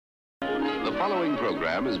following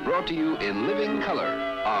program is brought to you in living color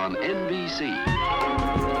on NBC.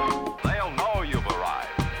 They'll know you've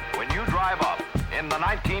arrived when you drive up in the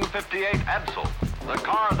 1958 Edsel, the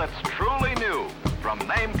car that's truly new from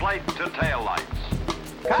nameplate to taillights.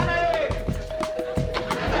 Connie!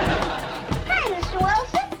 Hi, Mr.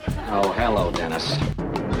 Wilson. Oh, hello, Dennis.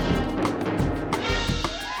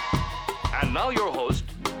 And now your host,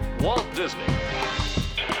 Walt Disney.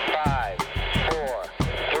 5, 4,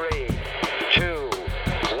 3, 2,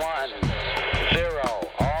 1, 0.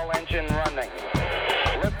 All engine running.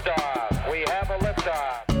 Liftoff. We have a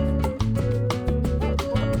liftoff.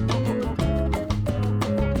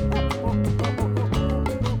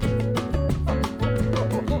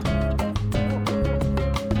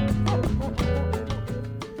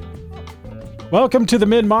 Welcome to the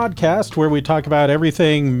Mid-Modcast, where we talk about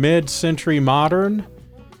everything mid-century modern.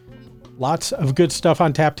 Lots of good stuff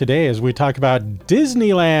on tap today as we talk about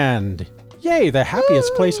Disneyland. Yay, the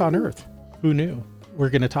happiest place on earth. Who knew? We're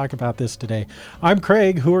going to talk about this today. I'm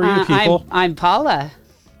Craig. Who are you people? I'm Paula.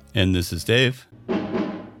 And this is Dave. Who's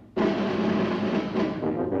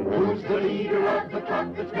the leader of the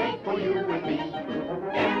club that's made for you and me?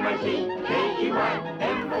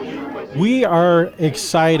 M-I-C-K-E-Y-M-O-U-S-E. We are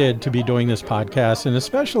excited to be doing this podcast, and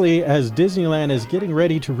especially as Disneyland is getting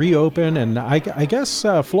ready to reopen, and I guess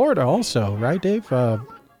Florida also, right, Dave?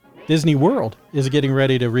 Disney World is getting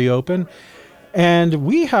ready to reopen. And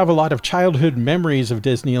we have a lot of childhood memories of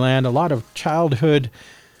Disneyland, a lot of childhood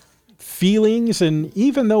feelings, and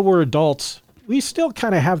even though we're adults, we still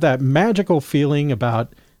kind of have that magical feeling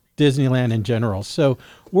about Disneyland in general. So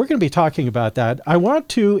we're going to be talking about that. I want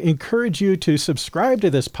to encourage you to subscribe to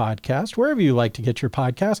this podcast, wherever you like to get your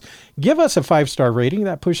podcast. Give us a 5-star rating.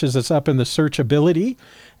 That pushes us up in the searchability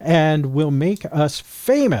and will make us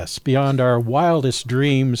famous beyond our wildest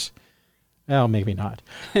dreams. Well, maybe not.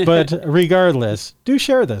 But regardless, do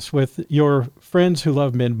share this with your friends who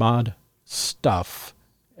love mid-mod stuff.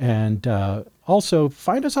 And also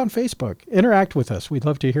find us on Facebook. Interact with us. We'd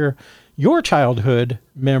love to hear your childhood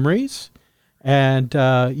memories and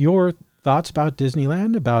your thoughts about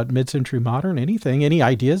Disneyland, about mid-century modern, anything, any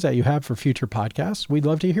ideas that you have for future podcasts. We'd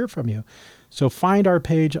love to hear from you. So find our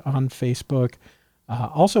page on Facebook,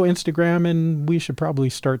 also Instagram, and we should probably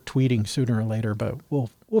start tweeting sooner or later, but we'll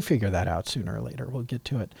figure that out sooner or later. We'll get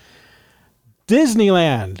to it.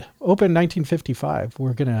 Disneyland, opened 1955.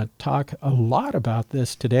 We're going to talk a lot about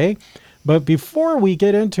this today. But before we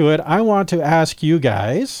get into it, I want to ask you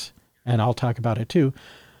guys, and I'll talk about it too,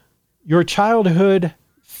 your childhood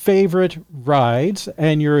favorite rides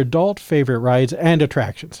and your adult favorite rides and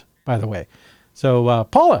attractions, by the way. So,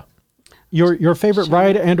 Paula, your favorite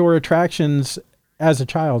ride and or attractions as a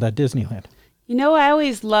child at Disneyland. You know, I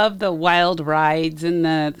always loved the wild rides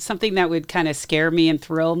and something that would kind of scare me and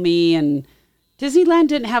thrill me. And Disneyland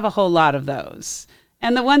didn't have a whole lot of those.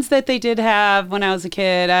 And the ones that they did have when I was a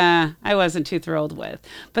kid, I wasn't too thrilled with.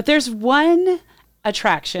 But there's one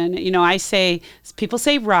attraction, you know, people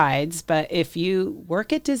say rides, but if you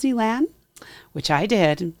work at Disneyland, which I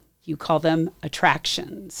did, you call them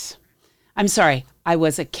attractions. I'm sorry, I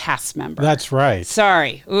was a cast member. That's right.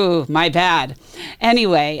 Sorry. Ooh, my bad.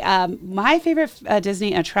 Anyway, my favorite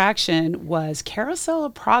Disney attraction was Carousel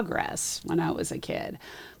of Progress when I was a kid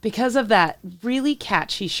because of that really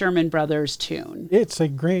catchy Sherman Brothers tune. It's a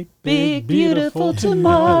great, big, beautiful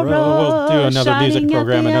tomorrow. We'll do another music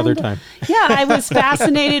program another time. Yeah, I was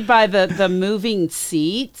fascinated by the moving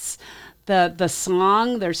seats. The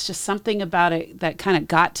song, there's just something about it that kind of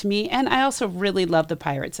got to me. And I also really loved the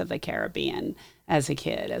Pirates of the Caribbean as a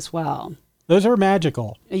kid as well. Those are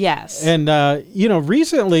magical. Yes. And,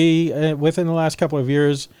 recently, within the last couple of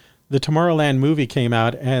years, the Tomorrowland movie came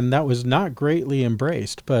out, and that was not greatly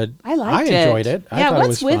embraced, but I enjoyed it. I thought what's it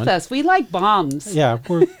was with fun. us? We like bombs. Yeah,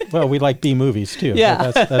 we like B movies too.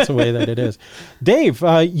 Yeah. That's the way that it is. Dave,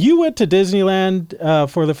 you went to Disneyland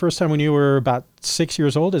for the first time when you were about 6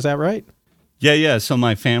 years old. Is that right? Yeah. So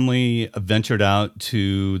my family ventured out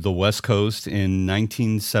to the West Coast in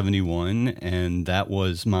 1971, and that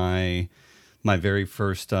was my very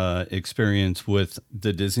first experience with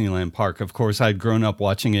the Disneyland park. Of course, I'd grown up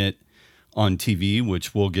watching it on TV,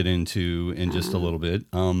 which we'll get into in just a little bit.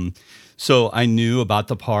 So I knew about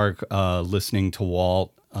the park, listening to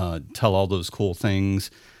Walt tell all those cool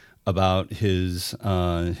things about his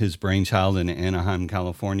brainchild in Anaheim,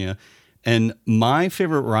 California. And my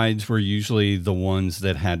favorite rides were usually the ones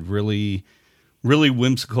that had really, really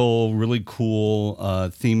whimsical, really cool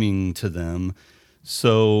theming to them.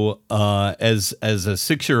 So as a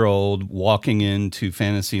 6-year-old walking into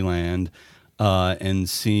Fantasyland and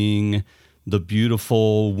seeing the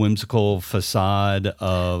beautiful, whimsical facade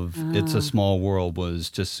of It's a Small World was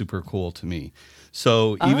just super cool to me.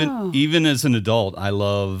 So even as an adult, I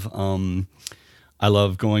love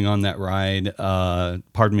going on that ride.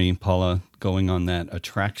 Pardon me, Paula, going on that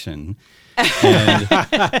attraction. And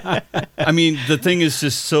I mean, the thing is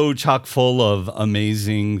just so chock full of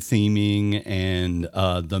amazing theming, and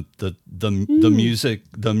the music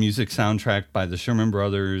soundtrack by the Sherman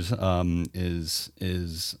Brothers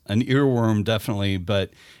is an earworm, definitely, but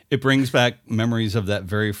it brings back memories of that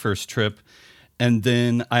very first trip. And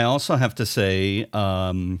then I also have to say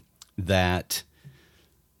that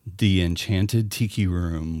the Enchanted Tiki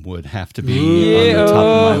Room would have to be on the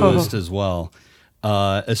top of my list as well.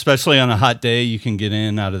 Especially on a hot day, you can get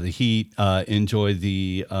in out of the heat, enjoy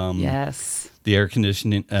the the air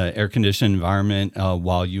conditioned environment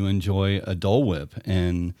while you enjoy a Dole Whip.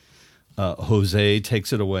 And Jose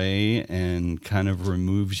takes it away and kind of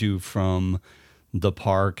removes you from the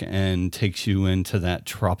park and takes you into that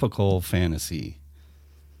tropical fantasy.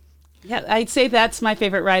 Yeah, I'd say that's my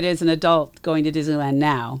favorite ride as an adult going to Disneyland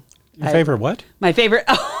now. Your favorite what? My favorite,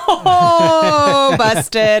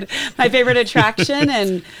 busted. My favorite attraction.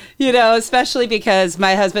 And, especially because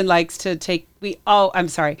my husband likes to we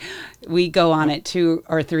go on it 2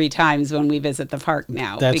 or 3 times when we visit the park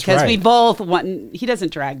now. That's because right. we both want, he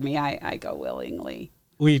doesn't drag me. I go willingly.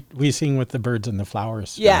 We sing with the birds and the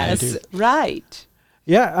flowers. Yes, right.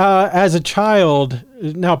 Yeah, as a child,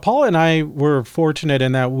 now Paul and I were fortunate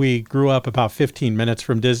in that we grew up about 15 minutes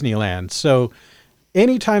from Disneyland. So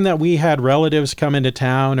anytime that we had relatives come into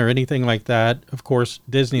town or anything like that, of course,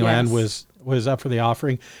 Disneyland was up for the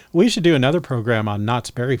offering. We should do another program on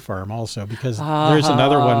Knott's Berry Farm also, because there's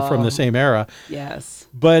another one from the same era. Yes.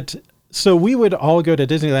 But so we would all go to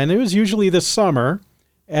Disneyland. It was usually the summer.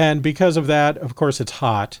 And because of that, of course, it's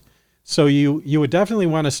hot. So you would definitely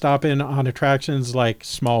want to stop in on attractions like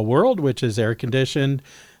Small World, which is air conditioned.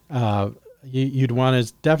 You'd want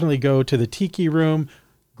to definitely go to the Tiki Room.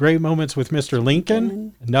 Great moments with Mr.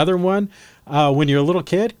 Lincoln, another one. When you're a little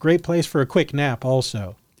kid, great place for a quick nap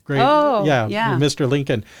also. Great, yeah. Mr.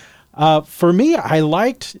 Lincoln. For me, I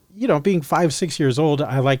liked, being 5-6 years old,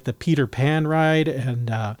 I liked the Peter Pan ride and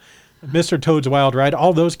Mr. Toad's Wild Ride.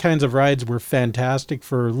 All those kinds of rides were fantastic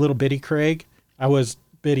for little bitty Craig. I was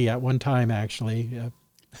bitty at one time, actually.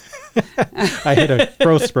 I hit a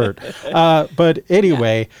growth spurt. But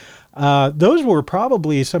anyway, those were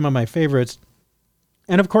probably some of my favorites.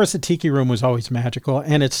 And of course, the Tiki Room was always magical,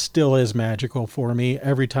 and it still is magical for me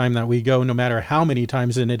every time that we go, no matter how many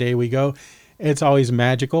times in a day we go. It's always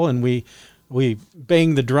magical, and we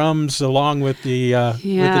bang the drums along with the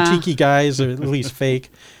Tiki guys, or at least fake.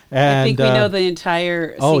 And, I think we know the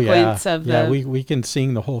entire sequence of the... Yeah, we can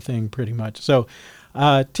sing the whole thing pretty much. So,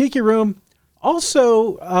 Tiki Room.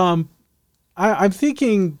 Also, I'm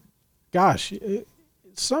thinking, gosh,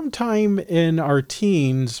 sometime in our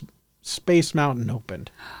teens, Space Mountain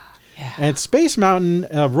opened. Yeah. And Space Mountain,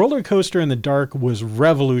 a roller coaster in the dark, was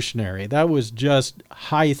revolutionary. That was just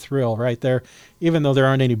high thrill right there, even though there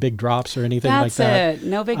aren't any big drops or anything like that. That's it.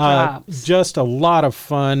 No big drops. Just a lot of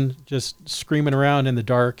fun, just screaming around in the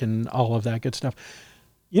dark and all of that good stuff.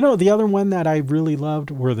 The other one that I really loved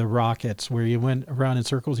were the rockets, where you went around in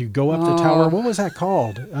circles. You go up the tower. What was that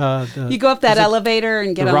called? You go up that elevator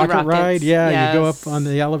and get on the rocket ride. Yeah, yes. You go up on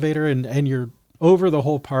the elevator and you're over the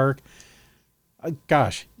whole park.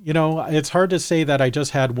 Gosh, it's hard to say that I just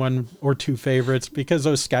had 1 or 2 favorites, because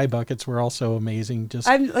those sky buckets were also amazing.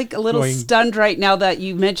 I'm like a little stunned right now that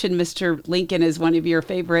you mentioned Mr. Lincoln as one of your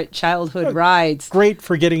favorite childhood rides. Great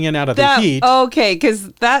for getting in out of the heat. Okay,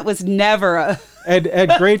 because that was never a... And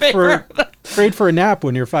great for a nap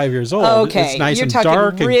when you're 5 years old. Okay, it's nice you're and talking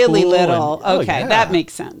dark and really cool little. And, okay, that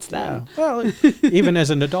makes sense then. Yeah. Well, even as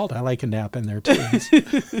an adult, I like a nap in there too.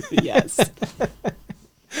 Yes.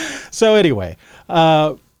 So anyway,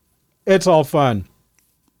 it's all fun.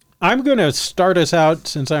 I'm going to start us out,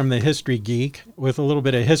 since I'm the history geek, with a little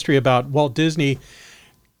bit of history about Walt Disney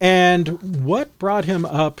and what brought him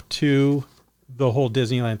up to the whole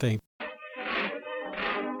Disneyland thing.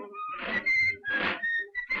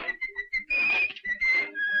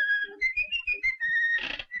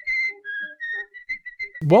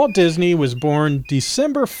 Walt Disney was born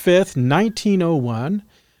December 5th, 1901.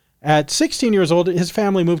 At 16 years old, his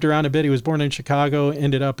family moved around a bit. He was born in Chicago,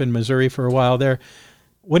 ended up in Missouri for a while there.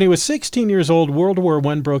 When he was 16 years old, World War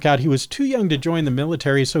I broke out. He was too young to join the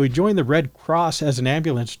military, so he joined the Red Cross as an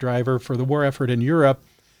ambulance driver for the war effort in Europe.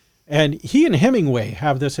 And he and Hemingway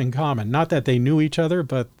have this in common. Not that they knew each other,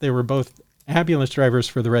 but they were both ambulance drivers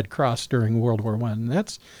for the Red Cross during World War I.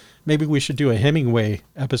 And maybe we should do a Hemingway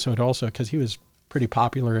episode also, because he was pretty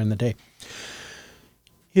popular in the day.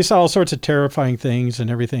 He saw all sorts of terrifying things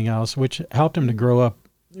and everything else, which helped him to grow up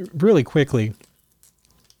really quickly.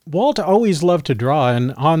 Walt always loved to draw,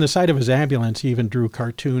 and on the side of his ambulance, he even drew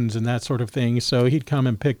cartoons and that sort of thing. So he'd come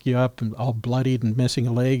and pick you up and all bloodied and missing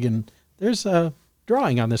a leg, and there's a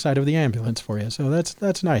drawing on the side of the ambulance for you. So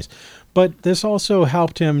that's nice. But this also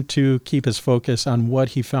helped him to keep his focus on what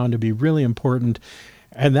he found to be really important,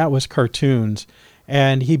 and that was cartoons.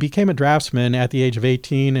 And he became a draftsman at the age of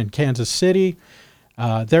 18 in Kansas City.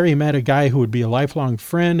 There he met a guy who would be a lifelong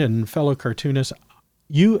friend and fellow cartoonist,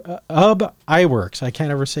 Ub Iwerks. I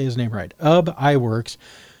can't ever say his name right. Ub Iwerks.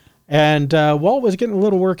 And Walt was getting a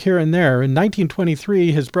little work here and there. In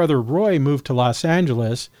 1923, his brother Roy moved to Los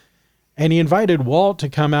Angeles, and he invited Walt to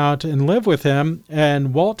come out and live with him.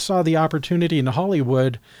 And Walt saw the opportunity in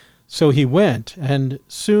Hollywood, so he went. And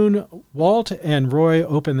soon, Walt and Roy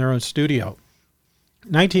opened their own studio.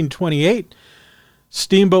 1928,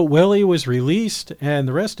 Steamboat Willie was released, and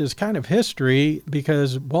the rest is kind of history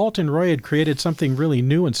because Walt and Roy had created something really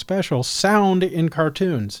new and special, sound in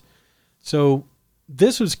cartoons. So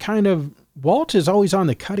this was kind of, Walt is always on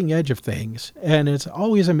the cutting edge of things, and it's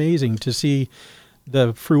always amazing to see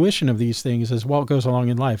the fruition of these things as Walt goes along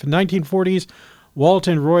in life. In the 1940s, Walt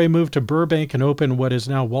and Roy moved to Burbank and opened what is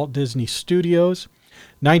now Walt Disney Studios.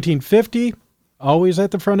 1950, always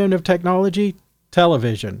at the front end of technology,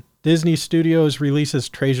 television. Disney Studios releases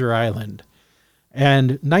Treasure Island.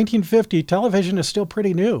 And 1950, television is still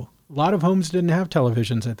pretty new. A lot of homes didn't have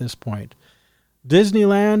televisions at this point.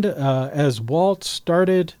 Disneyland, as Walt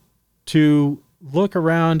started to look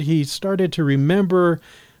around, he started to remember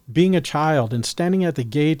being a child and standing at the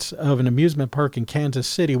gates of an amusement park in Kansas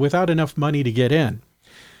City without enough money to get in.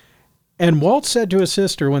 And Walt said to his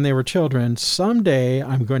sister when they were children, someday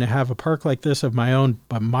I'm going to have a park like this of my own,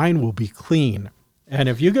 but mine will be clean. And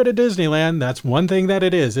if you go to Disneyland, that's one thing that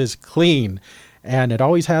it is clean. And it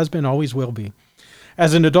always has been, always will be.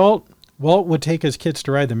 As an adult, Walt would take his kids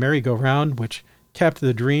to ride the merry-go-round, which kept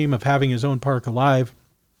the dream of having his own park alive.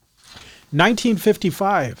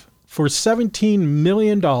 1955, for $17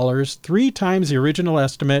 million, 3 times the original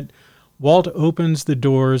estimate, Walt opens the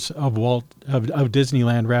doors of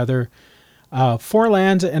Disneyland, 4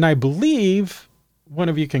 lands, and I believe, one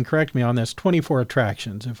of you can correct me on this, 24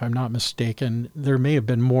 attractions, if I'm not mistaken. There may have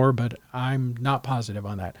been more, but I'm not positive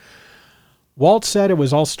on that. Walt said it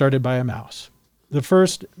was all started by a mouse. The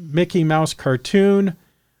first Mickey Mouse cartoon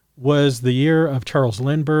was the year of Charles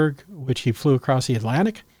Lindbergh, which he flew across the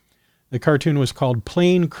Atlantic. The cartoon was called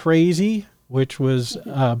Plane Crazy, which was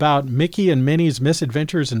about Mickey and Minnie's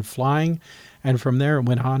misadventures in flying. And from there, it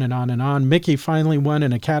went on and on and on. Mickey finally won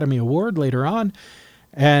an Academy Award later on,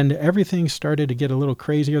 and everything started to get a little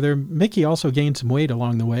crazier there. Mickey also gained some weight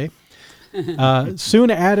along the way.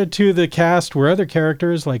 Soon added to the cast were other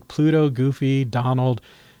characters like Pluto, Goofy, Donald,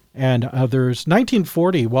 and others.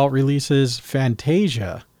 1940, Walt releases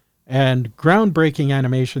Fantasia, and groundbreaking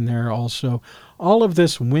animation there also. All of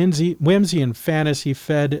this whimsy and fantasy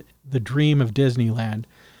fed the dream of Disneyland.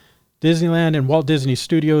 Disneyland and Walt Disney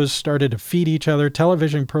Studios started to feed each other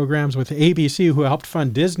television programs with ABC, who helped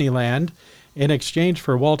fund Disneyland in exchange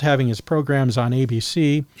for Walt having his programs on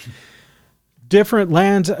ABC. Different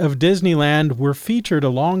lands of Disneyland were featured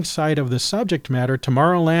alongside of the subject matter,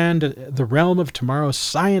 Tomorrowland, the Realm of Tomorrow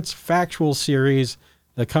science factual series,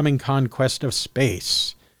 The Coming Conquest of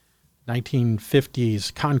Space.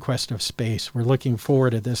 1950s Conquest of Space. We're looking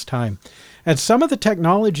forward at this time. And some of the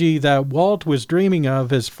technology that Walt was dreaming of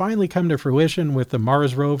has finally come to fruition with the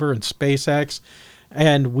Mars rover and SpaceX.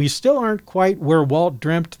 And we still aren't quite where Walt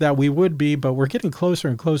dreamt that we would be, but we're getting closer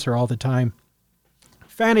and closer all the time.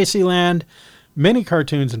 Fantasyland. Many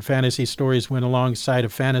cartoons and fantasy stories went alongside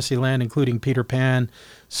of Fantasyland, including Peter Pan,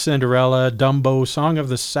 Cinderella, Dumbo, Song of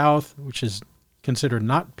the South, which is considered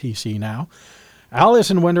not PC now, Alice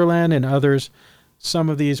in Wonderland, and others. Some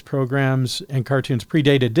of these programs and cartoons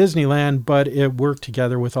predated Disneyland, but it worked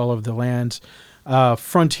together with all of the lands.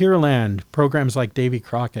 Frontierland, programs like Davy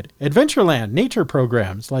Crockett. Adventureland, nature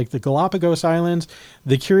programs like the Galapagos Islands,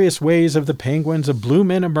 The Curious Ways of the Penguins, of Blue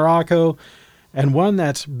Men of Morocco, and one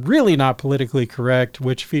that's really not politically correct,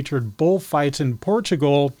 which featured bullfights in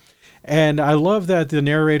Portugal. And I love that the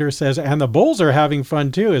narrator says, and the bulls are having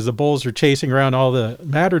fun too, as the bulls are chasing around all the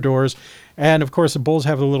matadors. And of course, the bulls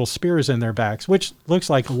have the little spears in their backs, which looks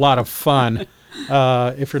like a lot of fun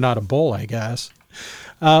if you're not a bull, I guess.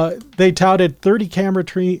 They touted 30 camera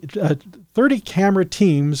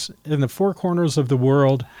teams in the 4 corners of the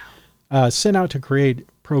world sent out to create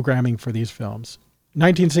programming for these films.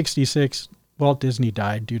 1966, Walt Disney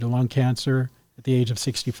died due to lung cancer at the age of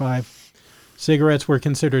 65. Cigarettes were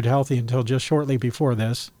considered healthy until just shortly before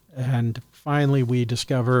this. And finally, we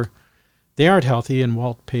discover they aren't healthy, and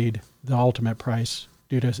Walt paid the ultimate price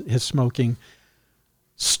due to his smoking.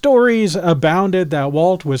 Stories abounded that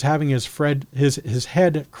Walt was having his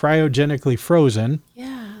head cryogenically frozen.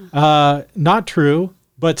 Yeah. Not true,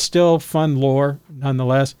 but still fun lore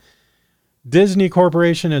nonetheless. Disney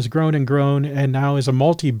Corporation has grown and grown and now is a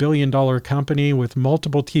multi-billion-dollar company with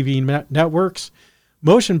multiple TV networks,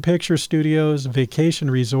 motion picture studios, vacation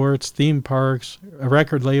resorts, theme parks, a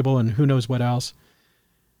record label, and who knows what else.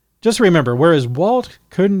 Just remember, whereas Walt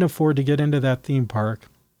couldn't afford to get into that theme park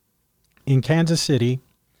in Kansas City,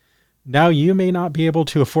 now you may not be able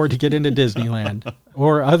to afford to get into Disneyland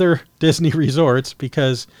or other Disney resorts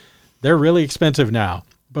because they're really expensive now.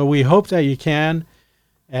 But we hope that you can,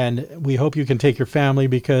 and we hope you can take your family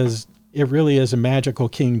because it really is a magical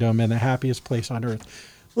kingdom and the happiest place on earth.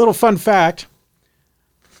 Little fun fact,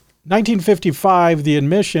 1955, the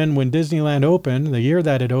admission when Disneyland opened, the year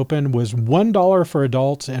that it opened, was $1 for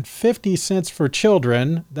adults and 50 cents for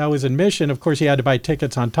children. That was admission. Of course, you had to buy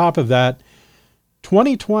tickets on top of that.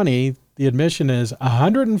 2020, the admission is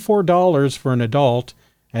 $104 for an adult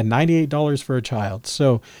and $98 for a child.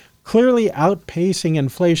 So clearly outpacing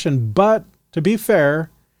inflation, but to be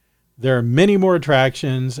fair, there are many more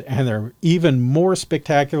attractions and they're even more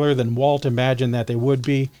spectacular than Walt imagined that they would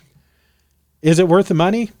be. Is it worth the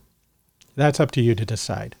money? That's up to you to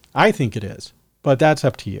decide. I think it is, but that's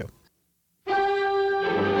up to you.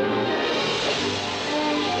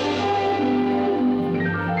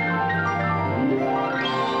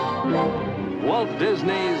 Walt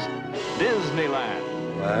Disney's Disneyland.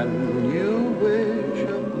 When you wish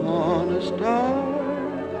upon a star,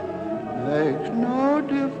 makes no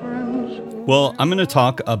difference. Well, I'm going to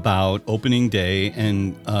talk about opening day,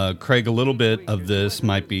 and Craig, a little bit of this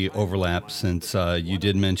might be overlap since you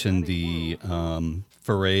did mention the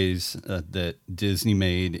forays that Disney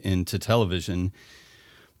made into television.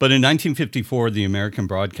 But in 1954, the American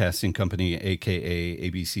Broadcasting Company, a.k.a.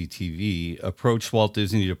 ABC TV, approached Walt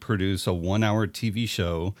Disney to produce a one-hour TV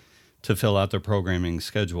show to fill out their programming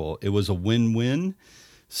schedule. It was a win-win,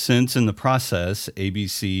 since in the process,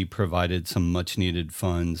 ABC provided some much-needed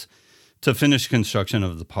funds to finish construction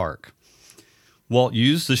of the park. Walt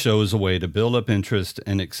used the show as a way to build up interest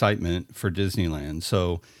and excitement for Disneyland.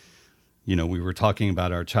 So, you know, we were talking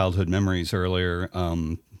about our childhood memories earlier.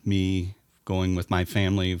 Me going with my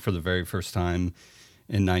family for the very first time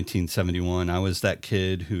in 1971. I was that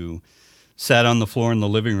kid who sat on the floor in the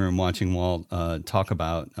living room watching Walt talk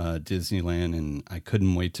about Disneyland, and I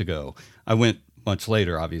couldn't wait to go. I went much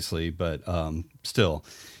later, obviously, but still,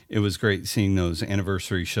 it was great seeing those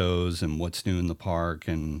anniversary shows and what's new in the park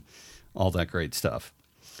and all that great stuff.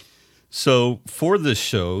 So for this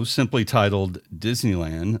show, simply titled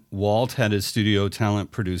Disneyland, Walt had his studio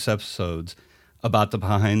talent produce episodes about the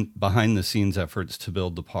behind-the-scenes efforts to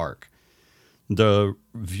build the park. The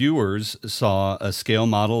viewers saw a scale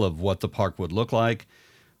model of what the park would look like,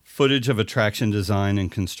 footage of attraction design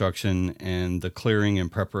and construction, and the clearing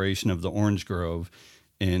and preparation of the orange grove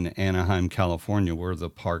in Anaheim, California, where the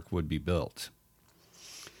park would be built.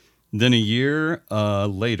 Then a year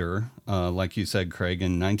later, like you said, Craig,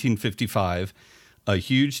 in 1955, a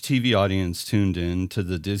huge TV audience tuned in to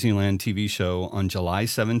the Disneyland TV show on July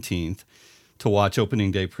 17th to watch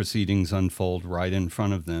opening day proceedings unfold right in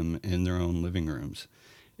front of them in their own living rooms.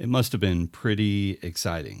 It must have been pretty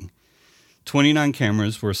exciting. 29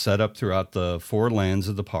 cameras were set up throughout the 4 lands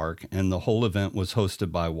of the park, and the whole event was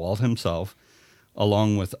hosted by Walt himself,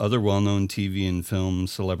 along with other well-known TV and film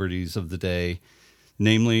celebrities of the day,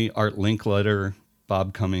 namely Art Linkletter,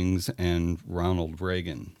 Bob Cummings, and Ronald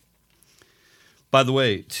Reagan. By the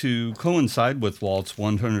way, to coincide with Walt's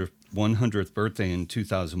 100th birthday in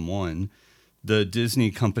 2001, the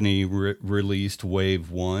Disney Company released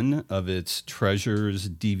Wave 1 of its Treasures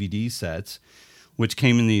DVD sets, which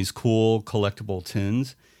came in these cool collectible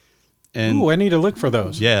tins. And ooh, I need to look for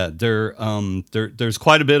those. Yeah, there's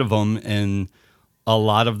quite a bit of them, and a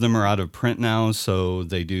lot of them are out of print now, so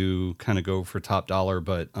they do kind of go for top dollar,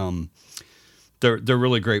 but they're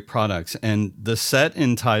really great products. And the set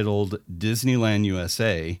entitled Disneyland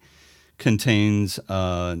USA contains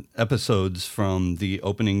episodes from the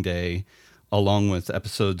opening day, along with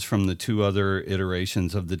episodes from the 2 other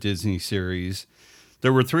iterations of the Disney series.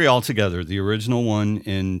 There were 3 altogether. The original one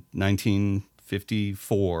in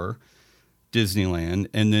 1954, Disneyland,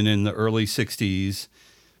 and then in the early 60s,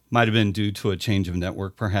 might have been due to a change of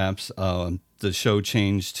network perhaps, the show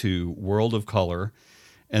changed to World of Color.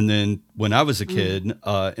 And then when I was a kid,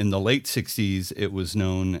 in the late 60s, it was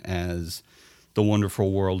known as The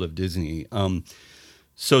Wonderful World of Disney.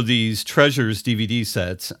 So these Treasures DVD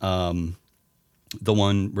sets, the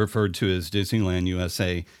one referred to as Disneyland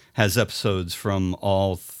USA, has episodes from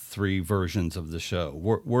all 3 versions of the show.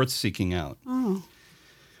 Worth seeking out. Oh.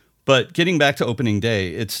 But getting back to opening day,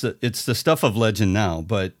 it's the stuff of legend now,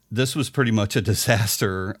 but this was pretty much a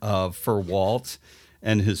disaster for Walt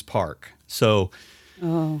and his park. So,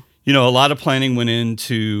 a lot of planning went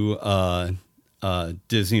into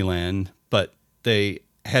Disneyland, but they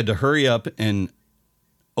had to hurry up and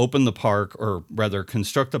open the park, or rather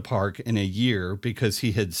construct the park in a year, because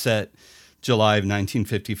he had set July of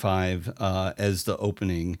 1955 as the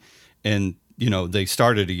opening. And, they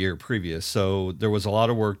started a year previous. So there was a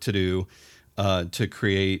lot of work to do to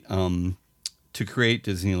create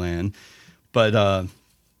Disneyland. But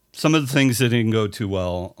some of the things that didn't go too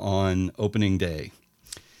well on opening day.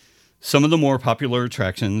 Some of the more popular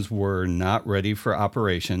attractions were not ready for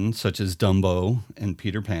operation, such as Dumbo and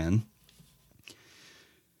Peter Pan.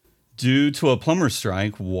 Due to a plumber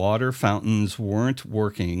strike, water fountains weren't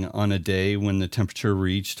working on a day when the temperature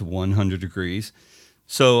reached 100 degrees.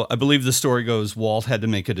 So I believe the story goes, Walt had to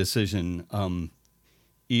make a decision,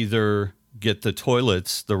 either get the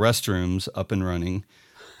toilets, the restrooms up and running,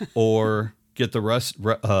 or get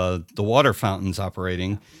the water fountains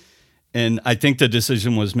operating. And I think the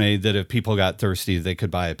decision was made that if people got thirsty, they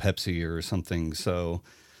could buy a Pepsi or something. So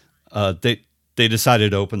they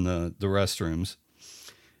decided to open the restrooms.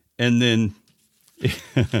 And then,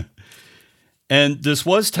 and this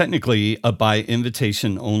was technically a by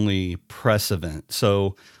invitation only press event.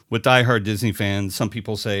 So with diehard Disney fans, some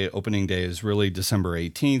people say opening day is really December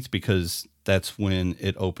 18th because that's when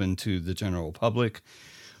it opened to the general public.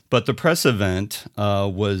 But the press event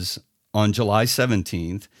was on July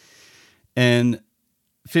 17th, and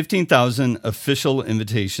 15,000 official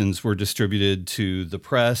invitations were distributed to the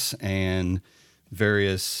press and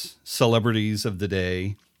various celebrities of the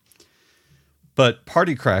day. But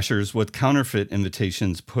party crashers with counterfeit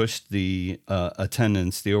invitations pushed the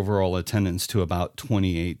overall attendance to about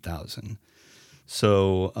 28,000.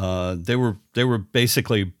 So they were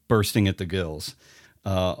basically bursting at the gills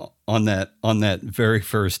on that very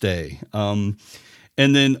first day. And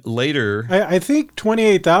then later, I think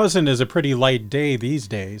 28,000 is a pretty light day these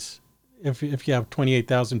days. If you have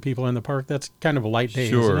 28,000 people in the park, that's kind of a light day,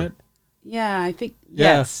 sure. Isn't it? Yeah, I think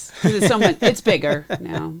yes. It's bigger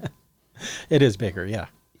now. It is bigger, yeah.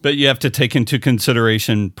 But you have to take into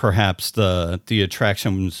consideration perhaps the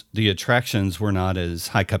attractions. The attractions were not as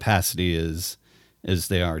high capacity as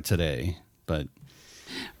they are today. But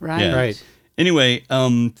right, yeah. Right. Anyway,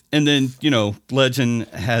 and then legend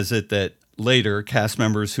has it that later cast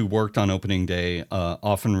members who worked on opening day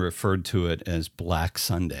often referred to it as Black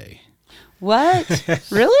Sunday. What?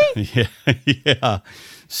 Really? Yeah.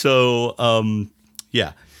 So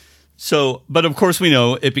yeah. So, but of course we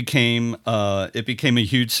know it became a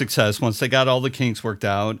huge success once they got all the kinks worked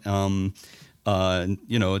out.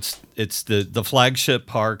 It's the flagship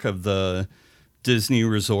park of the Disney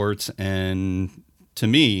resorts, and to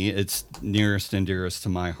me, it's nearest and dearest to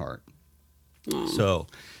my heart. So,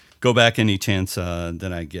 go back any chance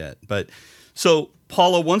that I get. But so,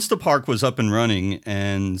 Paula, once the park was up and running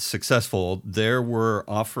and successful, there were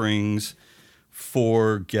offerings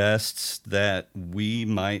for guests that we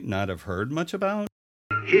might not have heard much about.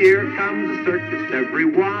 Here comes the circus,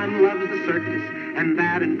 everyone loves the circus, and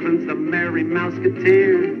that includes the Merry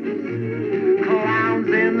Mouseketeers. Clowns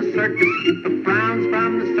in the circus, keep the frowns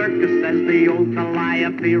from the circus, as the old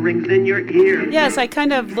Calliope rings in your ear. Yes, I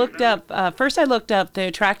kind of looked up, first I looked up the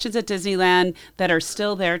attractions at Disneyland that are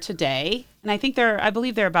still there today, and I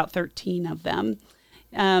believe there are about 13 of them.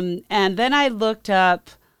 And then I looked up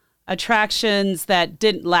attractions that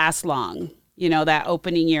didn't last long, that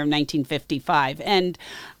opening year of 1955. And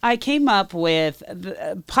I came up with,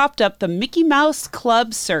 popped up the Mickey Mouse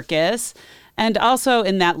Club Circus. And also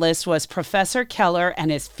in that list was Professor Keller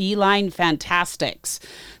and his Feline Fantastics.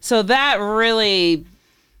 So that really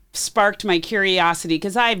sparked my curiosity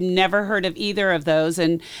because I've never heard of either of those.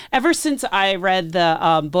 And ever since I read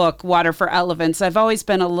the book Water for Elephants, I've always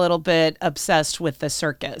been a little bit obsessed with the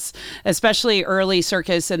circus, especially early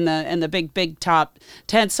circus in the big top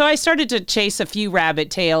tents. So I started to chase a few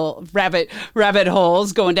rabbit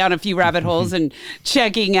holes, going down a few rabbit holes and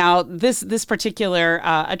checking out this particular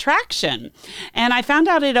attraction. And I found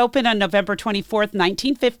out it opened on November 24th,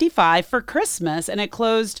 1955 for Christmas, and it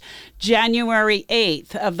closed January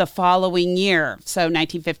 8th of the following year, so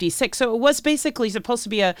 1956. So it was basically supposed to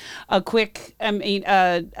be a quick,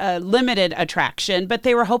 limited attraction, but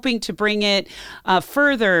they were hoping to bring it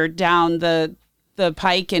further down the the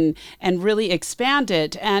pike and really expand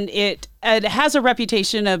it. And it has a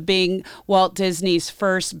reputation of being Walt Disney's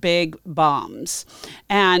first big bombs.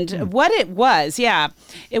 And what it was,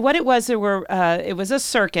 it was a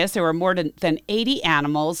circus. There were more than 80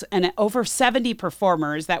 animals and over 70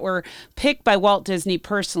 performers that were picked by Walt Disney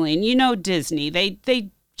personally. And you know Disney,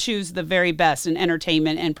 they choose the very best in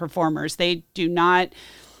entertainment and performers. They do not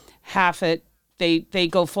half it. They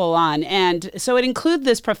go full on. And so it included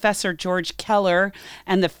this Professor George Keller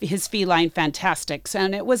and his feline fantastics.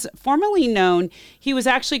 And it was formerly known, it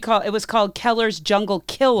was called Keller's Jungle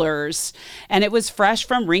Killers. And it was fresh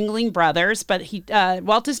from Ringling Brothers, but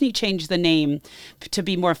Walt Disney changed the name to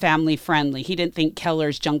be more family friendly. He didn't think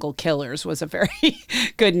Keller's Jungle Killers was a very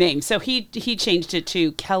good name. So he changed it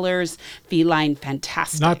to Keller's Feline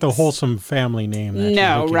Fantastics. Not the wholesome family name. That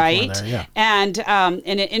no, right? There, yeah. And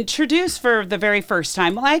it introduced for the very first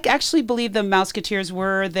time. Well, I actually believe the Mouseketeers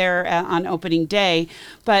were there on opening day,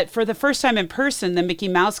 but for the first time in person, the Mickey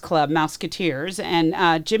Mouse Club Mouseketeers,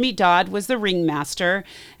 and Jimmy Dodd was the ringmaster,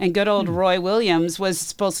 and good old Roy Williams was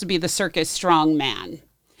supposed to be the circus strongman.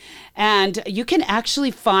 And you can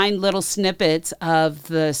actually find little snippets of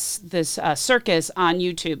this circus on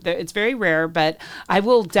YouTube. It's very rare, but I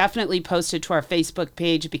will definitely post it to our Facebook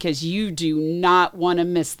page because you do not want to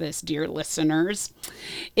miss this, dear listeners.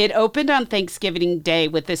 It opened on Thanksgiving Day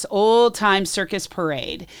with this old-time circus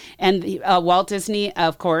parade. And Walt Disney,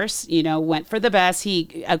 of course, went for the best.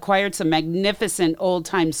 He acquired some magnificent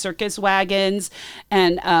old-time circus wagons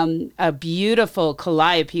and a beautiful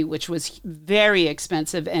calliope, which was very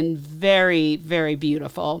expensive and very, very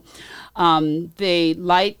beautiful. They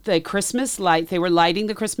light the Christmas light. They were lighting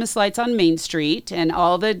the Christmas lights on Main Street, and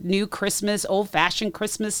all the new Christmas, old-fashioned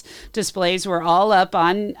Christmas displays were all up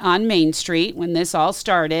on Main Street when this all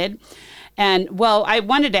started. And, well, I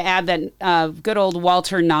wanted to add that good old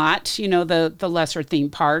Walter Knott, the lesser theme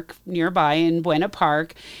park nearby in Buena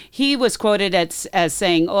Park, he was quoted as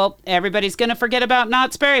saying, "Oh, everybody's going to forget about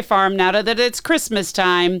Knott's Berry Farm now that it's Christmas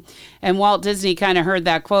time." And Walt Disney kind of heard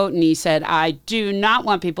that quote, and he said, "I do not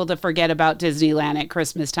want people to forget about Disneyland at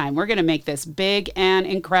Christmas time. We're going to make this big and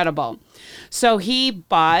incredible." So he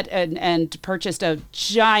bought and purchased a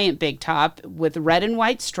giant big top with red and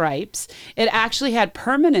white stripes. It actually had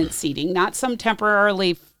permanent seating, not some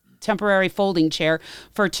temporary folding chair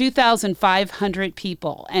for 2,500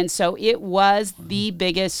 people. And so it was the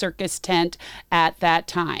biggest circus tent at that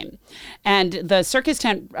time. And the circus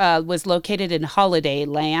tent was located in Holiday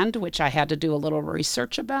Land, which I had to do a little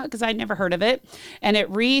research about because I'd never heard of it. And it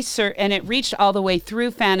reached all the way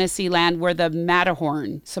through Fantasyland where the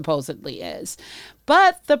Matterhorn supposedly is.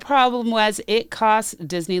 But the problem was it cost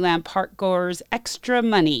Disneyland park goers extra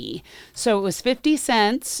money. So it was 50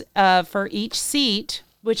 cents for each seat,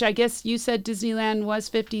 which I guess you said Disneyland was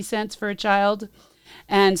 50 cents for a child.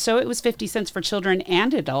 And so it was 50 cents for children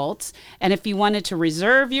and adults. And if you wanted to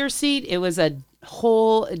reserve your seat, it was a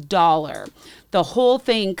whole $1. The whole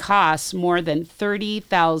thing costs more than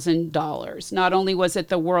 $30,000. Not only was it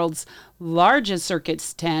the world's largest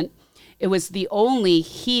circus tent, it was the only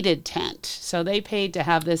heated tent. So they paid to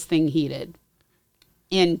have this thing heated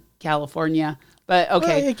in California. But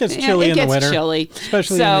okay, it gets chilly in the winter,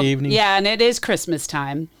 especially in the evening. Yeah, and it is Christmas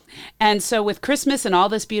time. And so with Christmas and all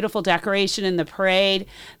this beautiful decoration in the parade,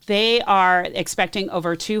 they are expecting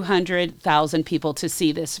over 200,000 people to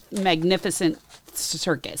see this magnificent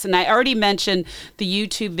circus. And I already mentioned the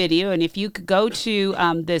YouTube video. And if you could go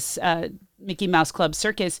to this Mickey Mouse Club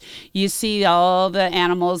circus, you see all the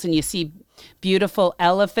animals and you see beautiful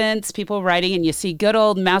elephants, people riding, and you see good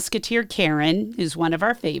old Mouseketeer Karen, who's one of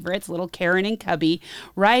our favorites, little Karen and Cubby,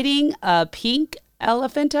 riding a pink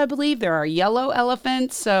elephant, I believe. There are yellow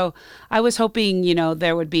elephants. So I was hoping,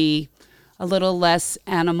 there would be a little less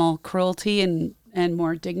animal cruelty and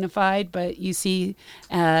more dignified, but you see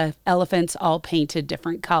elephants all painted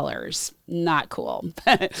different colors. Not cool.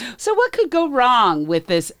 So what could go wrong with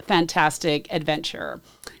this fantastic adventure?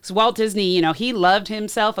 Because Walt Disney, he loved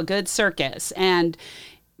himself a good circus. And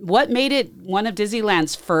what made it one of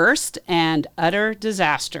Disneyland's first and utter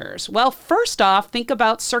disasters? Well, first off, think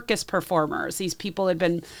about circus performers. These people had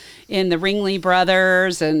been in the Ringling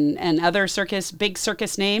Brothers and other big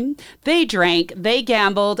circus name. They drank, they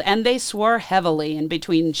gambled, and they swore heavily in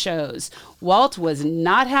between shows. Walt was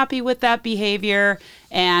not happy with that behavior,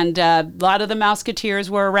 and a lot of the Mouseketeers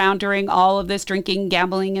were around during all of this drinking,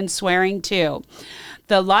 gambling, and swearing too.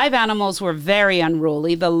 The live animals were very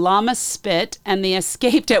unruly. The llamas spit, and they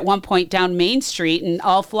escaped at one point down Main Street and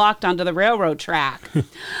all flocked onto the railroad track.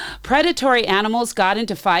 Predatory animals got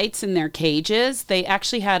into fights in their cages. They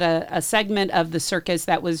actually had a segment of the circus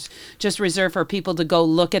that was just reserved for people to go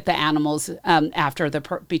look at the animals after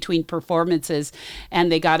between performances,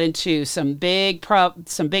 and they got into some big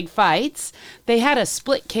fights. They had a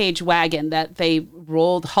split cage wagon that they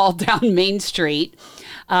hauled down Main Street.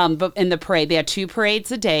 But in the parade, they had 2 parades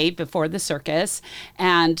a day before the circus.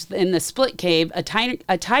 And in the split cave, a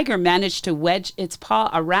tiger managed to wedge its paw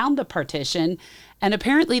around the partition. And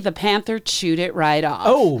apparently the panther chewed it right off.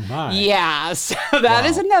 Oh, my. Yeah, so that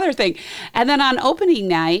is another thing. And then on opening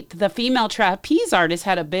night, the female trapeze artist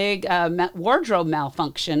had a big wardrobe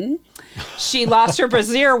malfunction. She lost her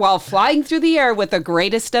brassiere while flying through the air with the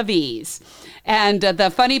greatest of ease. And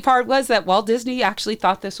the funny part was that Walt Disney actually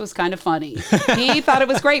thought this was kind of funny. He thought it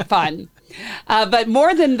was great fun. But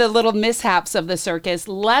more than the little mishaps of the circus,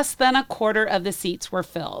 less than a quarter of the seats were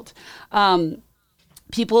filled.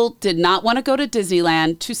 People did not want to go to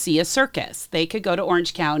Disneyland to see a circus. They could go to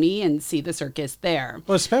Orange County and see the circus there.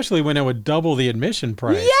 Well, especially when it would double the admission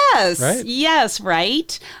price. Yes, right? Yes,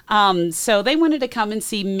 right. So they wanted to come and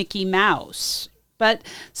see Mickey Mouse. But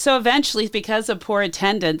so eventually, because of poor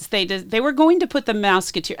attendance, they were going to put the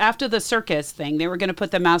Mouseketeer, after the circus thing, they were going to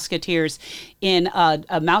put the Mouseketeers in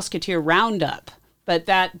a Mouseketeer roundup. But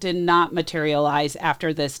that did not materialize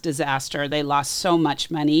after this disaster. They lost so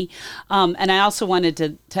much money. And I also wanted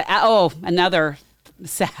to another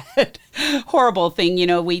sad, horrible thing. You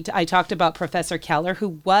know, I talked about Professor Keller,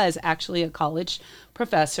 who was actually a college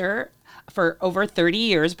professor for over 30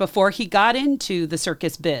 years before he got into the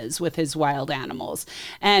circus biz with his wild animals.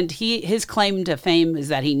 And his claim to fame is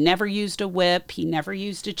that he never used a whip. He never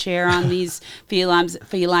used a chair on these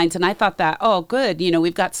felines. And I thought that, oh, good. You know,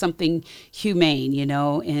 we've got something humane, you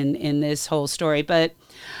know, in this whole story. But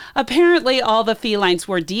apparently all the felines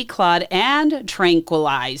were declawed and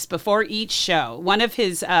tranquilized before each show. One of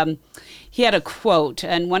his, he had a quote,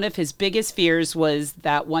 and one of his biggest fears was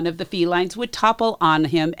that one of the felines would topple on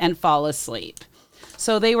him and fall asleep.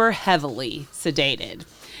 So they were heavily sedated.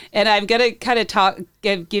 And I'm going to kind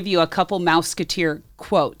of give you a couple Mouseketeer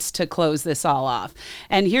quotes to close this all off.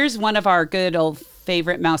 And here's one of our good old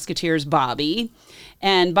favorite Mouseketeers, Bobby.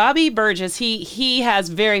 And Bobby Burgess, he has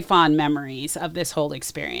very fond memories of this whole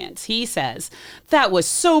experience. He says, "That was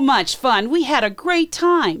so much fun. We had a great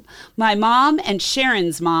time. My mom and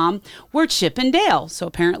Sharon's mom were Chip and Dale." So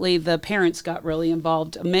apparently the parents got really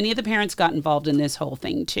involved. Many of the parents got involved in this whole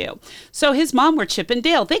thing too. So his mom were Chip and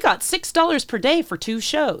Dale. They got $6 per day for 2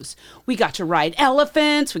 shows. We got to ride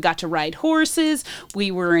elephants. We got to ride horses. We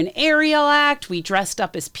were an aerial act. We dressed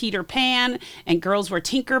up as Peter Pan, and girls were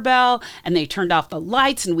Tinkerbell, and they turned off the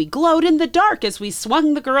lights, and we glowed in the dark as we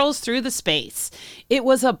swung the girls through the space. It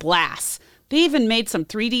was a blast. They even made some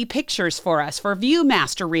 3D pictures for us for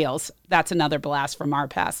Viewmaster reels. That's another blast from our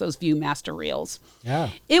past, those Viewmaster reels.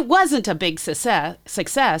 Yeah. It wasn't a big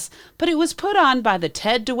success, but it was put on by the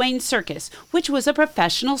Ted Duane Circus, which was a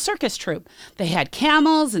professional circus troupe. They had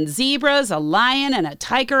camels and zebras, a lion and a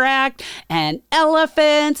tiger act, and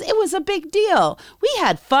elephants. It was a big deal. We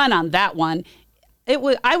had fun on that one.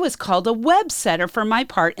 I was called a web setter for my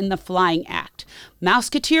part in the flying act.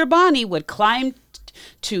 Mouseketeer Bonnie would climb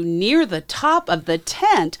to near the top of the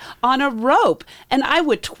tent on a rope, and I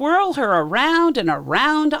would twirl her around and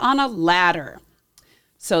around on a ladder.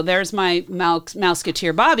 So there's my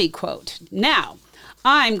Mouseketeer Bobby quote. Now,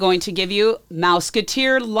 I'm going to give you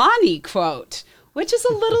Mouseketeer Lonnie quote, which is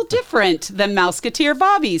a little different than Mouseketeer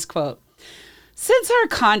Bobby's quote. Since our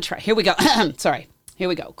contract, here we go.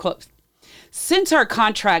 Quote. Since our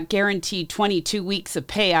contract guaranteed 22 weeks of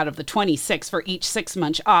pay out of the 26 for each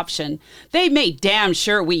 6-month option, they made damn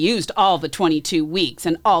sure we used all the 22 weeks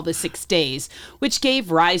and all the 6 days, which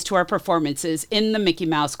gave rise to our performances in the Mickey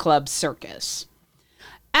Mouse Club Circus.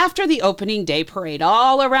 After the opening day parade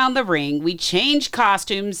all around the ring, we changed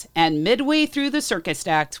costumes, and midway through the circus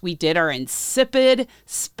act, we did our insipid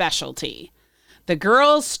specialty. The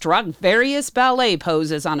girls struck various ballet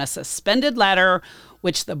poses on a suspended ladder,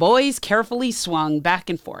 which the boys carefully swung back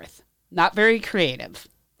and forth. Not very creative,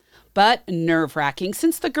 but nerve-wracking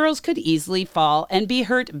since the girls could easily fall and be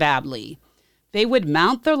hurt badly. They would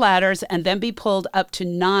mount their ladders and then be pulled up to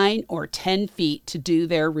 9 or 10 feet to do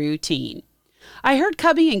their routine. I heard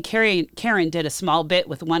Cubby and Karen did a small bit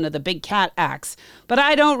with one of the big cat acts, but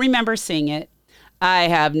I don't remember seeing it. I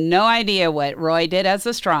have no idea what Roy did as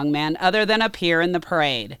the strongman other than appear in the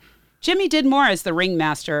parade. Jimmy did more as the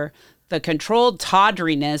ringmaster. The controlled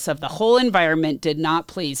tawdriness of the whole environment did not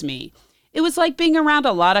please me. It was like being around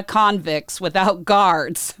a lot of convicts without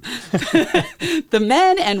guards. The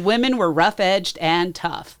men and women were rough-edged and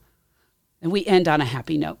tough. And we end on a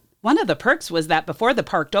happy note. One of the perks was that before the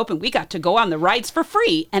park opened, we got to go on the rides for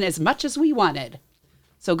free and as much as we wanted.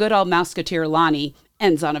 So good old Mouseketeer Lonnie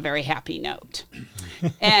ends on a very happy note.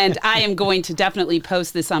 And I am going to definitely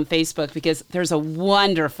post this on Facebook because there's a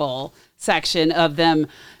wonderful section of them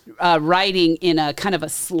riding in a kind of a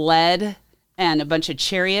sled and a bunch of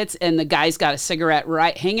chariots, and the guy's got a cigarette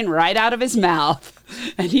hanging right out of his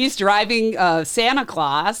mouth, and he's driving Santa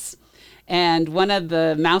Claus. And one of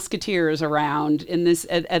the Mouseketeers around in this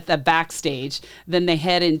at the backstage, then they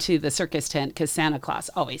head into the circus tent because Santa Claus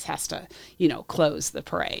always has to, close the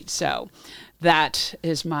parade. So that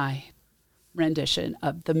is my rendition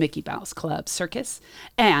of the Mickey Mouse Club Circus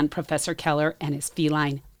and Professor Keller and his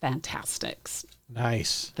feline fantastics.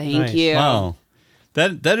 Nice. Thank you. Wow.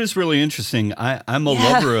 That is really interesting. I'm a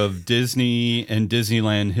lover of Disney and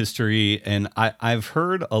Disneyland history, and I've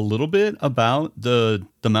heard a little bit about the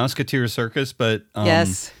Mouseketeer Circus, but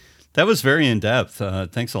yes, that was very in depth.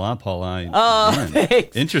 Thanks a lot, Paula.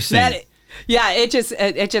 Thanks. Interesting.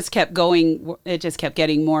 It just kept going. It just kept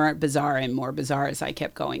getting more bizarre and more bizarre as I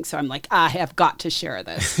kept going. So I'm like, I have got to share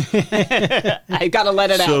this. I got to let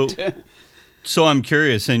it out. So I'm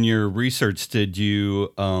curious, in your research, did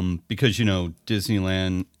you, because,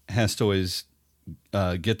 Disneyland has to always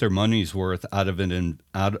get their money's worth out of an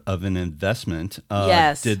investment.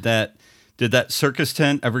 Yes. Did that circus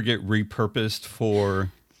tent ever get repurposed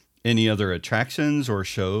for any other attractions or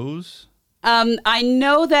shows? I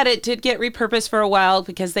know that it did get repurposed for a while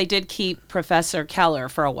because they did keep Professor Keller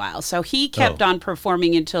for a while. So he kept on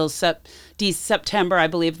performing until September, I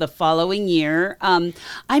believe, the following year. I'm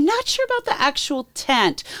not sure about the actual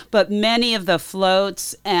tent, but many of the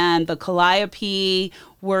floats and the calliope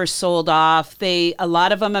were sold off. A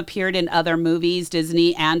lot of them appeared in other movies,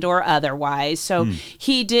 Disney and or otherwise. So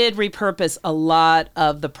he did repurpose a lot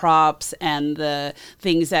of the props and the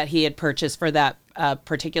things that he had purchased for that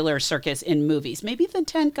particular circus in movies. Maybe the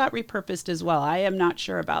tent got repurposed as well. I am not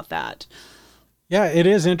sure about that. Yeah, it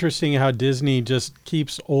is interesting how Disney just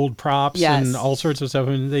keeps old props and all sorts of stuff,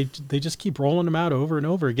 and they just keep rolling them out over and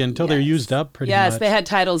over again until they're used up pretty much. Yes, they had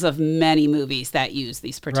titles of many movies that use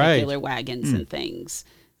these particular wagons and things.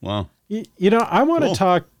 Wow. I want to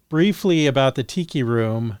talk briefly about the Tiki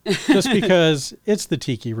Room, just because it's the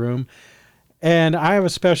Tiki Room. And I have a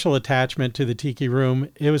special attachment to the Tiki Room.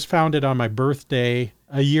 It was founded on my birthday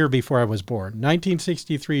a year before I was born.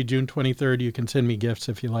 1963, June 23rd. You can send me gifts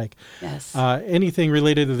if you like. Yes. Anything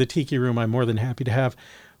related to the Tiki Room, I'm more than happy to have.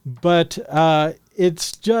 But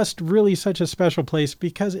it's just really such a special place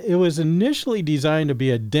because it was initially designed to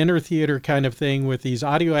be a dinner theater kind of thing with these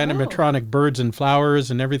audio animatronic birds and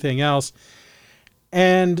flowers and everything else.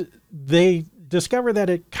 And they discovered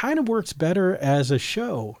that it kind of works better as a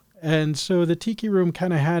show. And so the Tiki Room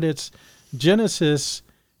kind of had its genesis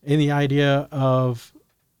in the idea of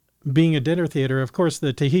being a dinner theater. Of course,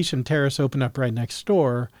 the Tahitian Terrace opened up right next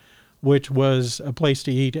door, which was a place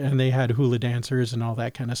to eat, and they had hula dancers and all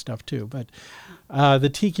that kind of stuff too. But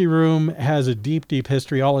the Tiki Room has a deep, deep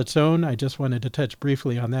history all its own. I just wanted to touch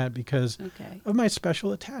briefly on that because of my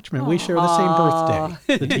special attachment. We share the same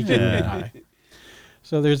birthday, the Tiki Room and I.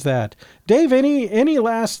 So there's that. Dave, any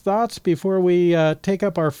last thoughts before we take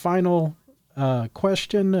up our final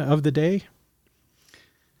question of the day?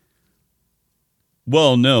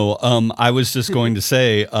 Well, no. I was just going to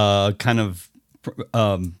say, kind of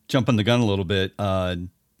jumping the gun a little bit.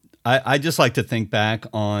 I just like to think back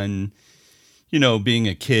on, being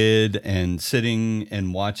a kid and sitting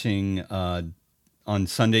and watching on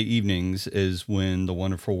Sunday evenings is when The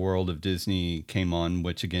Wonderful World of Disney came on,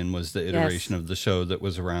 which again was the iteration of the show that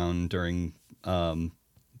was around during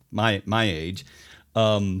my age,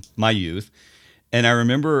 my youth. And I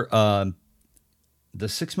remember the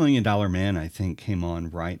 $6 Million Man, I think, came on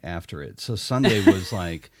right after it. So Sunday was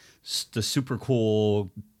like the super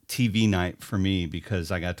cool TV night for me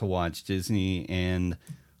because I got to watch Disney and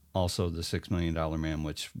also the $6 Million Man,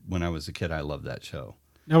 which when I was a kid, I loved that show.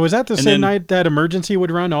 Now, was that the same night that Emergency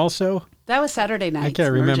would run also? That was Saturday nights. I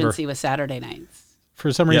can't remember. Emergency was Saturday nights.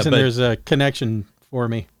 For some reason, there's a connection for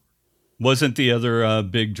me. Wasn't the other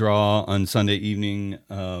big draw on Sunday evening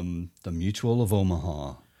the Mutual of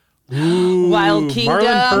Omaha? Ooh, Wild Kingdom.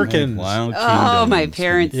 Marlon Perkins. Wild Kingdom. Oh, my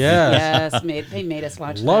parents. Yes. They made us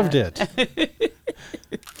watch Loved that. it.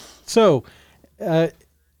 So,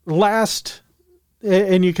 last,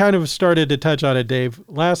 and you kind of started to touch on it, Dave,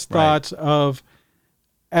 last thoughts of,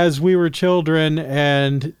 as we were children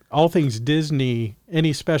and all things Disney,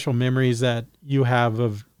 any special memories that you have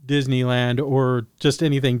of Disneyland or just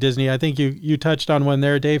anything Disney. I think you touched on one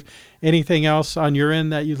there, Dave. Anything else on your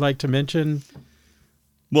end that you'd like to mention?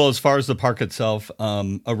 Well, as far as the park itself,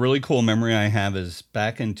 a really cool memory I have is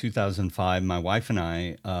back in 2005, my wife and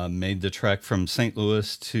I made the trek from St.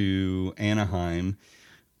 Louis to Anaheim.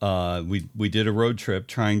 We did a road trip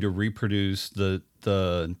trying to reproduce the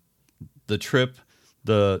trip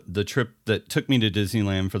that took me to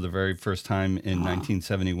Disneyland for the very first time in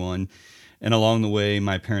 1971. And along the way,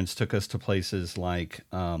 my parents took us to places like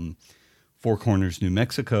Four Corners, New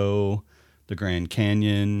Mexico, the Grand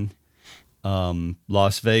Canyon,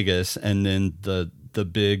 Las Vegas, and then the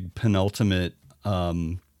big penultimate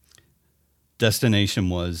destination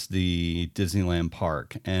was the Disneyland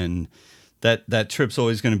park. And that trip's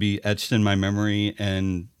always going to be etched in my memory.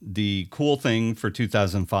 And the cool thing for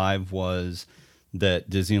 2005 was that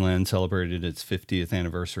Disneyland celebrated its 50th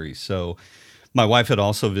anniversary. So my wife had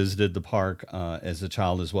also visited the park as a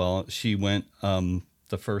child as well. She went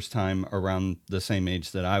the first time around the same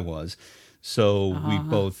age that I was. So we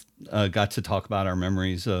both got to talk about our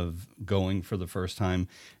memories of going for the first time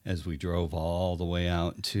as we drove all the way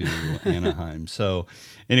out to Anaheim. So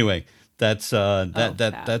anyway, that's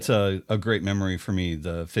a great memory for me,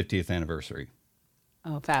 the 50th anniversary.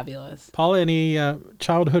 Oh, fabulous. Paula, any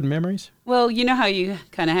childhood memories? Well, you know how you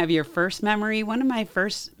kind of have your first memory? One of my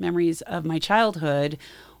first memories of my childhood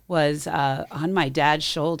was on my dad's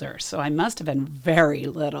shoulder. So I must have been very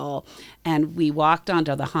little. And we walked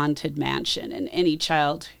onto the Haunted Mansion. And any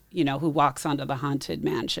child, who walks onto the Haunted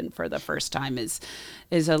Mansion for the first time is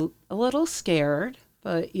a little scared,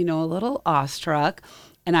 but, a little awestruck.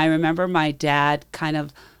 And I remember my dad kind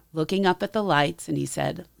of looking up at the lights, and he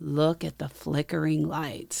said, "Look at the flickering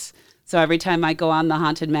lights." So every time I go on the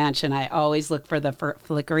Haunted Mansion, I always look for the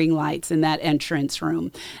flickering lights in that entrance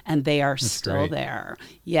room, and they are still there.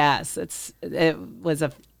 Yes, it was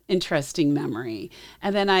a interesting memory.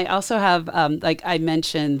 And then I also have, like I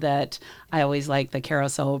mentioned, that I always like the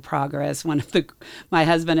Carousel of Progress. My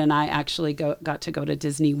husband and I actually got to go to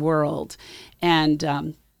Disney World,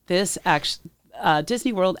 and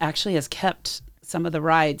Disney World actually has kept some of the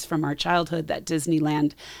rides from our childhood that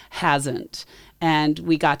Disneyland hasn't. And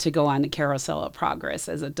we got to go on the Carousel of Progress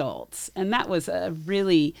as adults. And that was a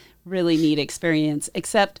really, really neat experience,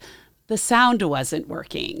 except the sound wasn't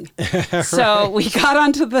working. So we got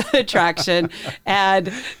onto the attraction,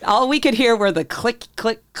 and all we could hear were the click,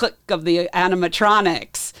 click, click of the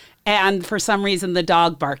animatronics. And for some reason, the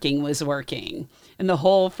dog barking was working in the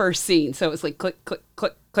whole first scene. So it was like click, click,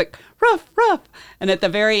 click, click, ruff, ruff. And at the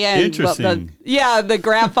very end, interesting. The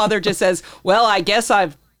grandfather just says, "Well, I guess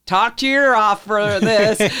I've talked your ear off for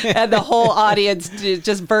this." And the whole audience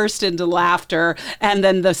just burst into laughter. And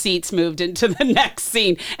then the seats moved into the next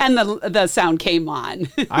scene, and the sound came on.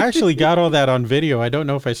 I actually got all that on video. I don't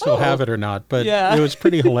know if I still have it or not, but it was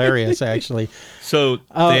pretty hilarious, actually. So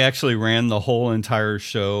they actually ran the whole entire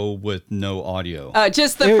show with no audio.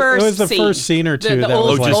 Just the first scene. It was the first scene or two. Just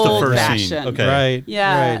the first fashion. scene. Okay. Right.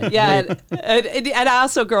 Yeah, right. yeah. And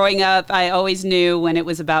also growing up, I always knew when it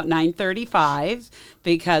was about 9:35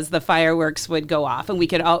 because the fireworks would go off, and you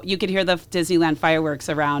could hear the Disneyland fireworks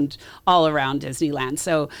all around Disneyland.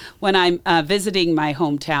 So when I'm visiting my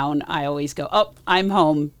hometown, I always go, "Oh, I'm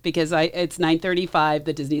home," because it's 9:35.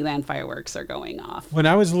 The Disneyland fireworks are going off. When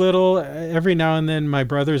I was little, every now and then my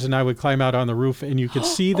brothers and I would climb out on the roof, and you could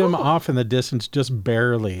see them off in the distance just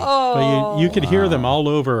barely. But you could hear them all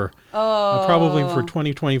over. Probably for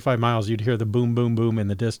 20, 25 miles, you'd hear the boom, boom, boom in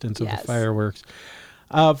the distance of the fireworks.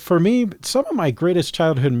 For me, some of my greatest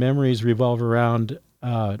childhood memories revolve around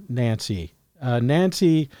Nancy.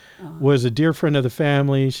 Nancy was a dear friend of the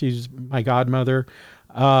family. She's my godmother.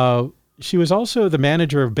 She was also the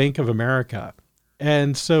manager of Bank of America.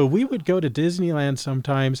 And so we would go to Disneyland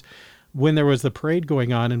sometimes when there was the parade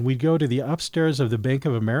going on, and we'd go to the upstairs of the Bank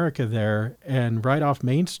of America there and right off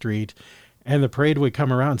Main Street, and the parade would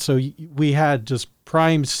come around. So we had just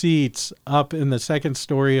prime seats up in the second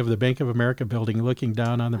story of the Bank of America building looking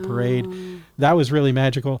down on the parade. That was really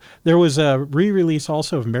magical. There was a re-release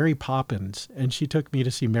also of Mary Poppins, and she took me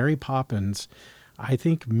to see Mary Poppins. I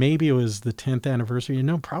think maybe it was the 10th anniversary.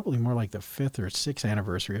 Probably more like the 5th or 6th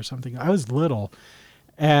anniversary or something. I was little,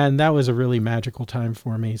 and that was a really magical time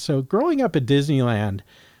for me. So growing up at Disneyland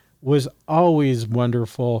was always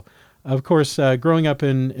wonderful. Of course, growing up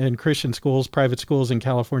in Christian schools, private schools in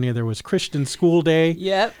California, there was Christian School Day.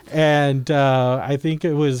 Yep. And I think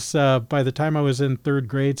it was, by the time I was in third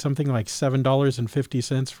grade, something like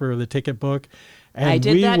 $7.50 for the ticket book. And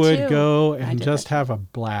we would go and just have a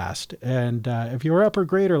blast. And if you were upper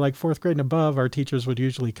grade or like fourth grade and above, our teachers would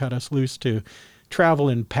usually cut us loose to travel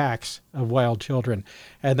in packs of wild children,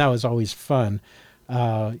 and that was always fun.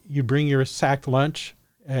 You bring your sacked lunch,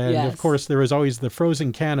 and of course there was always the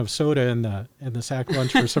frozen can of soda in the sacked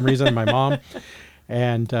lunch for some reason. My mom,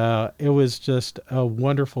 and it was just a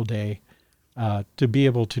wonderful day to be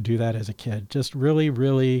able to do that as a kid. Just really,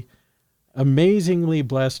 really amazingly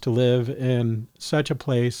blessed to live in such a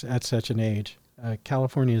place at such an age.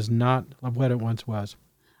 California is not what it once was.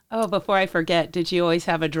 Oh, before I forget, did you always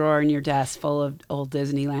have a drawer in your desk full of old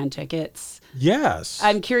Disneyland tickets? Yes.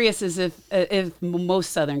 I'm curious as if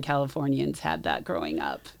most Southern Californians had that growing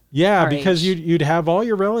up. Yeah, because you'd have all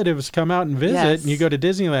your relatives come out and visit, and you go to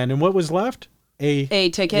Disneyland. And what was left? A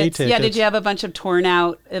tickets. Yeah, did you have a bunch of torn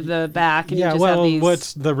out of the back? And yeah, you just have these...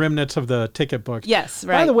 what's the remnants of the ticket books? Yes,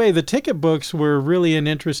 right. By the way, the ticket books were really an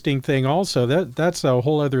interesting thing also. That's a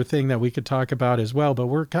whole other thing that we could talk about as well, but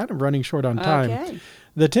we're kind of running short on time. Okay.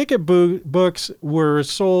 The ticket books were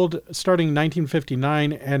sold starting in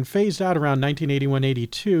 1959 and phased out around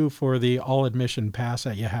 1981-82 for the all-admission pass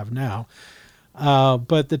that you have now.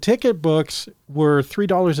 But the ticket books were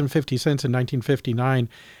 $3.50 in 1959,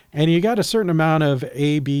 and you got a certain amount of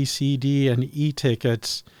A, B, C, D, and E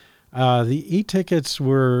tickets. The E tickets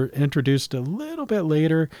were introduced a little bit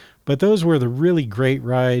later, but those were the really great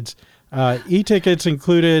rides. E tickets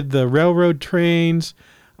included the railroad trains,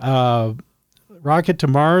 Rocket to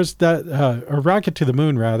Mars, or Rocket to the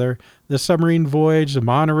Moon, rather, the submarine voyage, the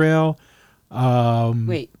monorail.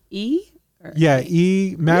 Wait, E? Yeah,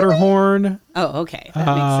 E, Matterhorn. Really? Oh, okay. That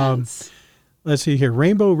makes sense. Let's see here.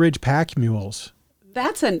 Rainbow Ridge Pack Mules.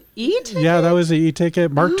 That's an E ticket? Yeah, that was an E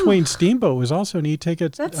ticket. Mark Twain Steamboat was also an E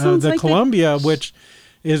ticket. That sounds like Columbia, which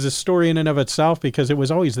is a story in and of itself because it was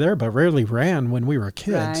always there but rarely ran when we were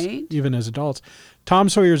kids, even as adults. Tom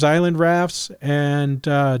Sawyer's Island Rafts and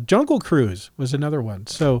Jungle Cruise was another one.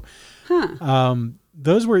 So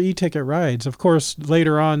those were e-ticket rides. Of course,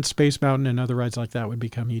 later on, Space Mountain and other rides like that would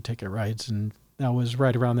become e-ticket rides, and that was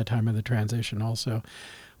right around the time of the transition also.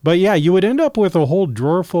 But yeah, you would end up with a whole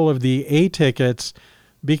drawer full of the A-tickets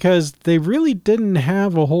because they really didn't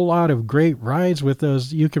have a whole lot of great rides with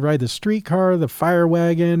those. You could ride the streetcar, the fire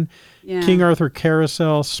wagon, King Arthur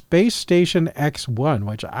Carousel, Space Station X1,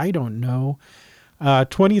 which I don't know.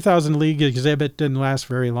 20,000 League Exhibit didn't last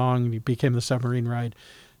very long. It became the submarine ride.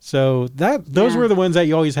 So those were the ones that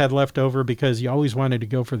you always had left over because you always wanted to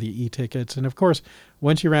go for the e-tickets. And of course,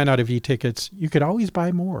 once you ran out of e-tickets, you could always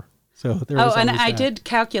buy more. So there was and always I that. did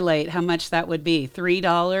calculate how much that would be.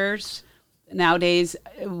 $3 nowadays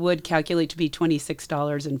would calculate to be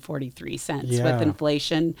 $26.43 with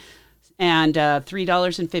inflation. And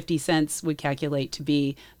 $3.50 would calculate to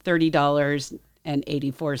be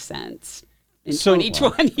 $30.84. In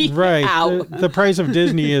 2020. Right. The price of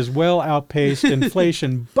Disney is well outpaced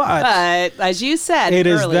inflation, but as you said it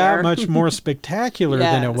earlier, is that much more spectacular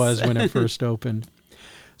than it was when it first opened.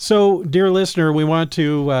 So, dear listener, we want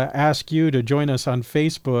to ask you to join us on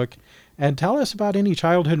Facebook and tell us about any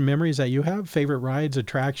childhood memories that you have, favorite rides,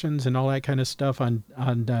 attractions, and all that kind of stuff at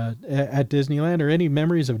Disneyland, or any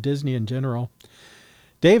memories of Disney in general.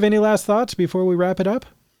 Dave, any last thoughts before we wrap it up?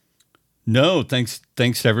 No, thanks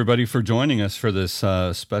to everybody for joining us for this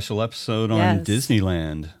special episode on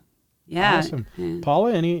Disneyland. Yeah. Awesome.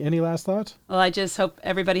 Paula, any last thoughts? Well, I just hope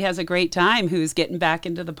everybody has a great time who's getting back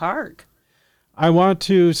into the park. I want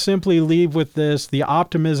to simply leave with this, the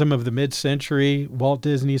optimism of the mid-century. Walt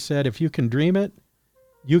Disney said, if you can dream it,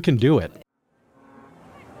 you can do it.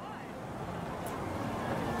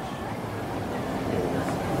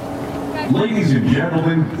 Ladies and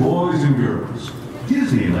gentlemen, boys and girls,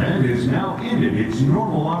 Disneyland has now ended its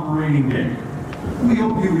normal operating day. We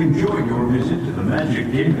hope you enjoyed your visit to the Magic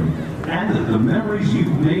Kingdom and that the memories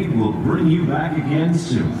you've made will bring you back again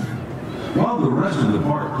soon. While the rest of the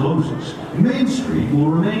park closes, Main Street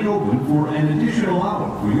will remain open for an additional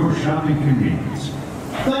hour for your shopping convenience.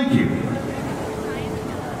 Thank you.